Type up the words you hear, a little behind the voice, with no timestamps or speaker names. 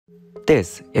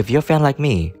This, if you're a fan like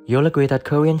me, you'll agree that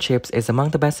Korean Chips is among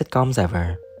the best sitcoms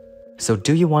ever. So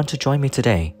do you want to join me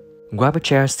today? Grab a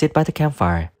chair, sit by the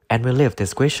campfire, and relive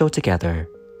this great show together.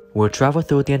 We'll travel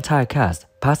through the entire cast,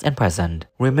 past and present,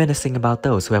 reminiscing about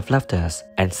those who have left us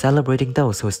and celebrating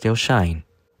those who still shine.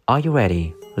 Are you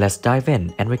ready? Let's dive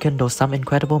in and rekindle some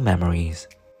incredible memories.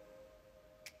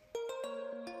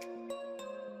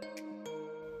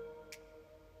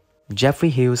 Jeffrey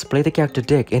Hughes played the character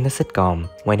Dick in the sitcom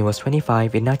when he was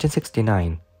 25 in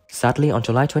 1969. Sadly, on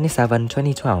July 27,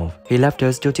 2012, he left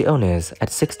us due to illness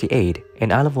at 68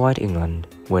 in Isle of Wight, England.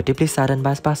 We're deeply saddened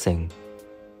by his passing.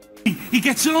 He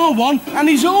gets our one and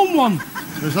his own one.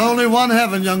 There's only one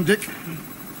heaven, young Dick.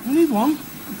 Only one?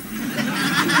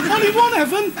 Only one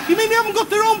heaven? You mean they haven't got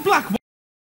their own black one?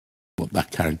 What that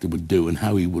character would do and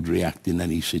how he would react in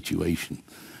any situation.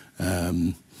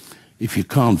 If you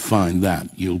can't find that,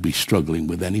 you'll be struggling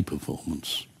with any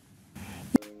performance.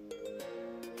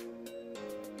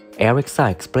 Eric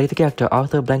Sykes played the character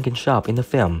Arthur Blenkinsop in the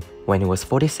film when he was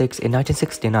 46 in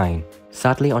 1969.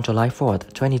 Sadly, on July 4,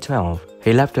 2012,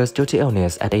 he left us due to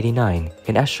illness at 89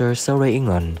 in Esher, Surrey,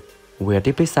 England. We are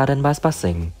deeply saddened by his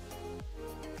passing.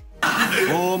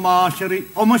 Oh,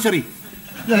 Marshally.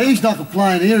 Yeah, he's not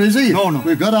applying here, is he? No.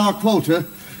 We've got our quota.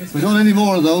 We don't any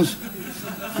more of those.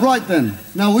 Right then.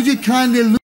 Now, would you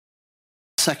kindly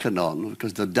second on,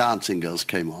 because the dancing girls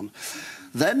came on.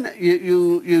 Then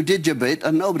you did your bit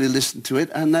and nobody listened to it,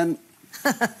 and then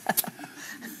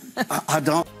I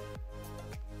don't.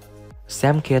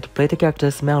 Sam Kydd played the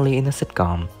character Smelly in the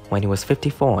sitcom when he was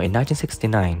 54 in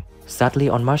 1969. Sadly,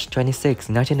 on March 26,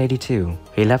 1982,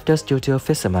 he left us due to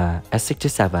emphysema at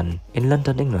 67 in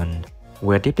London, England.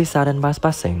 We're deeply saddened by his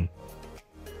passing.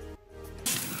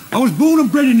 I was born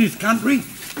and bred in this country,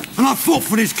 and I fought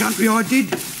for this country, I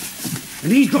did.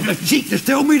 And he's got the cheek to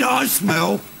tell me that I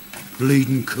smell.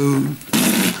 Bleeding coon.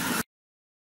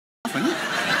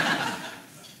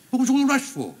 What was all the rush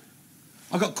for?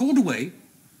 I got called away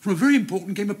from a very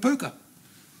important game of poker.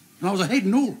 And I was ahead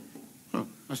and all. Oh,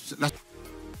 that's...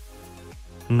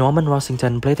 Norman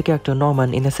Rossington played the character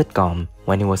Norman in the sitcom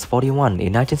when he was 41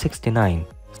 in 1969.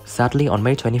 Sadly, on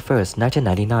May 21,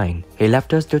 1999, he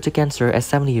left us due to cancer at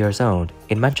 70 years old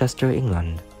in Manchester,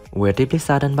 England. We're deeply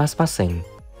saddened by his passing.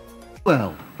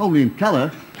 Well, only in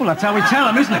colour. Well, that's how we tell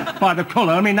them, isn't it? By the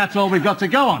colour, I mean, that's all we've got to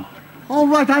go on. All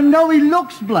right, I know he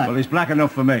looks black. Well, he's black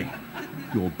enough for me.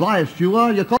 You're biased, you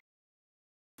are. You're...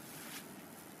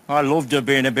 I loved her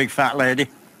being a big fat lady.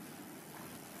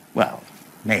 Well,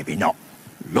 maybe not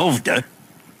loved her,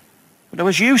 but I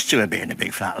was used to her being a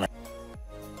big fat lady.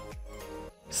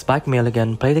 Spike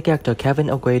Milligan played the character Kevin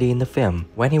O'Grady in the film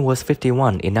when he was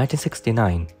 51 in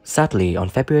 1969. Sadly, on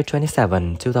February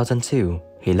 27, 2002,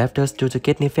 he left us due to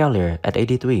kidney failure at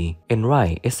 83 in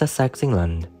Rye, Sussex,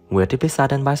 England. We're deeply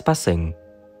saddened by his passing.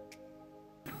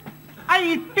 I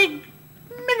eat pig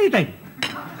many times,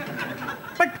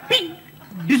 but pig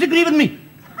disagree with me.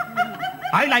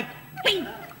 I like pig,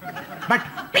 but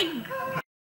pig.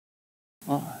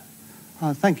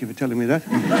 Thank you for telling me that.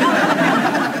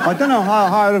 I don't know how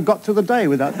I'd have got to the day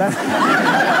without that.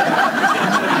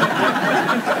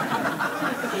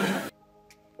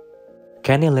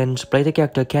 Kenny Lynch played the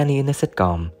character Kenny in the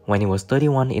sitcom when he was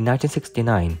 31 in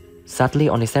 1969. Sadly,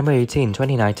 on December 18,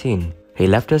 2019, he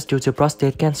left us due to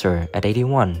prostate cancer at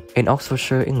 81 in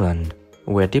Oxfordshire, England.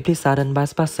 We're deeply saddened by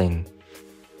his passing.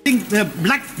 I think the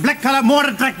black colour more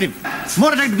attractive.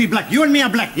 More attractive to be black. You and me are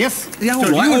black, yes? Yeah, all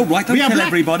right, don't tell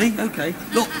everybody. Okay.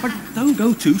 Look, but don't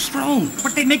go too strong.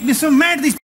 But they make me so mad,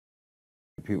 these...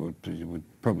 People would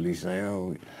probably say,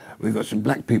 oh, we've got some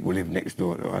black people live next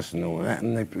door to us and all that,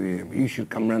 and you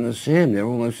should come round and see them. They're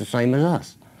almost the same as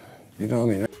us. You know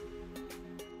what I mean?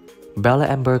 Bella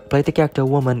Emberg played the character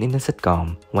Woman in the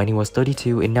sitcom when he was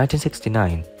 32 in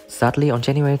 1969. Sadly, on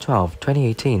January 12,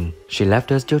 2018, she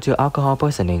left us due to alcohol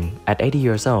poisoning at 80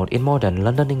 years old in modern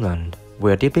London, England.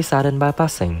 We're deeply saddened by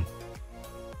passing.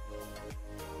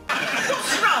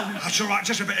 What's wrong? That's all right,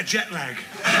 just a bit of jet lag.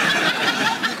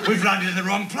 We've landed in the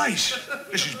wrong place.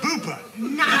 This is Booper.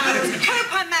 No,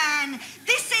 Cooper, man.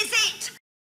 This is it.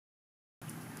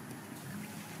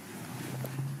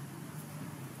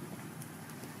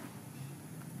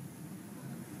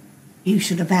 You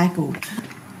should have haggled.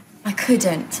 I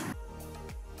couldn't.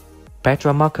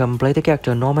 Petra Markham played the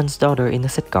character Norman's daughter in the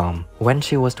sitcom when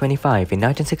she was 25 in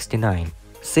 1969.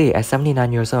 See, at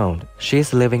 79 years old, she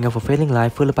is living a fulfilling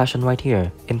life full of passion right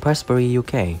here in Prestbury,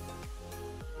 UK.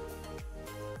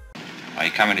 Are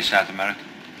you coming to South America?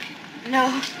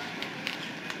 No.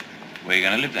 Where are you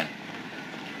going to live then?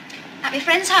 At my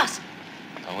friend's house.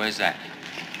 Oh, where's that?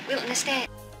 Wilton Estate.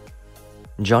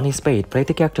 Johnny Speight played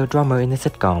the character drummer in the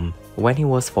sitcom when he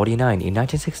was 49 in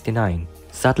 1969.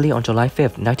 Sadly, on July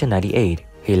 5, 1998,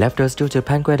 he left us due to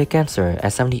pancreatic cancer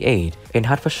at 78 in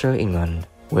Hertfordshire, England.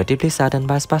 We're deeply saddened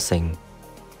by his passing.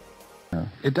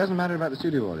 It doesn't matter about the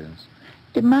studio audience.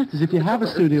 It matters if you have a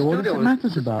studio audience. It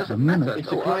matters about them, you know.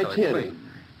 It's a criteria.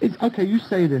 Okay, you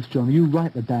say this, John. You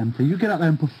write the damn thing. You get out there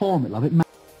and perform it, love. It matters.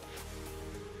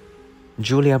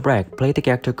 Julia Bragg played the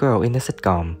character girl in the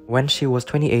sitcom when she was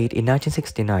 28 in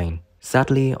 1969.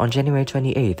 Sadly, on January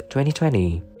 28,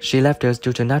 2020, she left us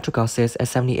due to natural causes at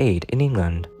 78 in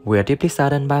England. We are deeply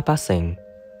saddened by her passing.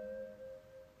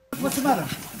 What's the matter?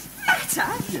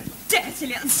 Matter? Dirty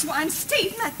little swine,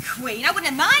 Steve McQueen. I wouldn't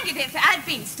have minded if it had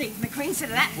been Steve McQueen instead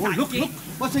of that. Oh, look.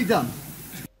 What's he done?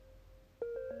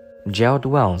 Gerald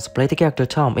Wells played the character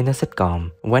Tom in the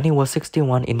sitcom when he was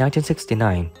 61 in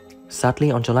 1969.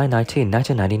 Sadly, on July 19,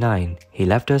 1999, he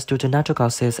left us due to natural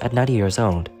causes at 90 years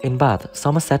old in Bath,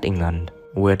 Somerset, England.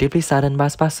 We're deeply saddened by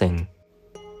his passing.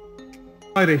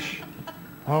 Irish.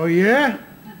 Oh, yeah?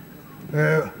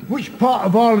 Which part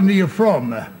of Ireland are you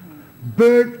from?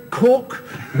 Burnt Cook?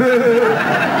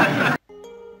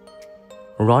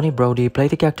 Ronnie Brody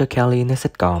played the character Kelly in the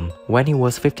sitcom when he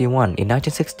was 51 in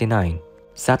 1969.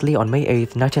 Sadly, on May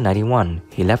 8, 1991,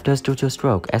 he left us due to a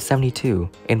stroke at 72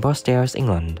 in Broadstairs,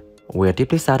 England. We're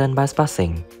deeply saddened by his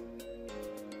passing.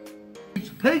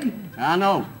 Pig?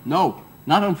 No, not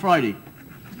on Friday.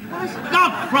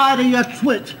 Not Friday, you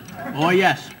twit. Oh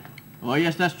yes,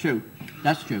 that's true.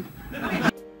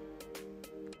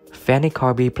 Fanny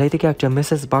Carby played the character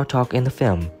Mrs. Bartok in the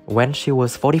film when she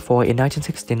was 44 in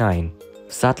 1969.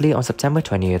 Sadly, on September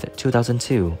 20th,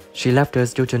 2002, she left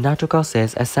us due to natural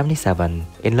causes at 77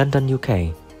 in London,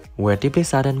 UK. We're deeply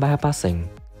saddened by her passing.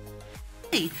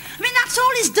 I mean, that's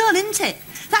all he's done, isn't it?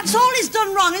 That's all he's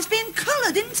done wrong is being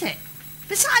coloured, isn't it?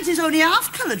 Besides, he's only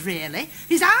half coloured, really.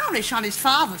 He's Irish on his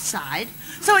father's side,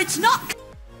 so it's not...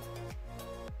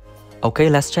 Okay,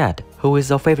 let's chat. Who is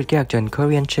your favorite character in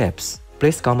Korean chips?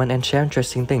 Please comment and share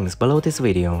interesting things below this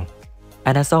video.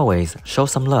 And as always, show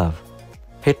some love.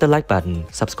 Hit the like button,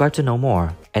 subscribe to know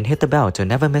more, and hit the bell to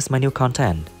never miss my new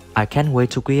content. I can't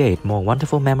wait to create more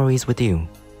wonderful memories with you.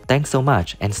 Thanks so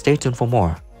much and stay tuned for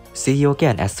more. See you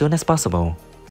again as soon as possible.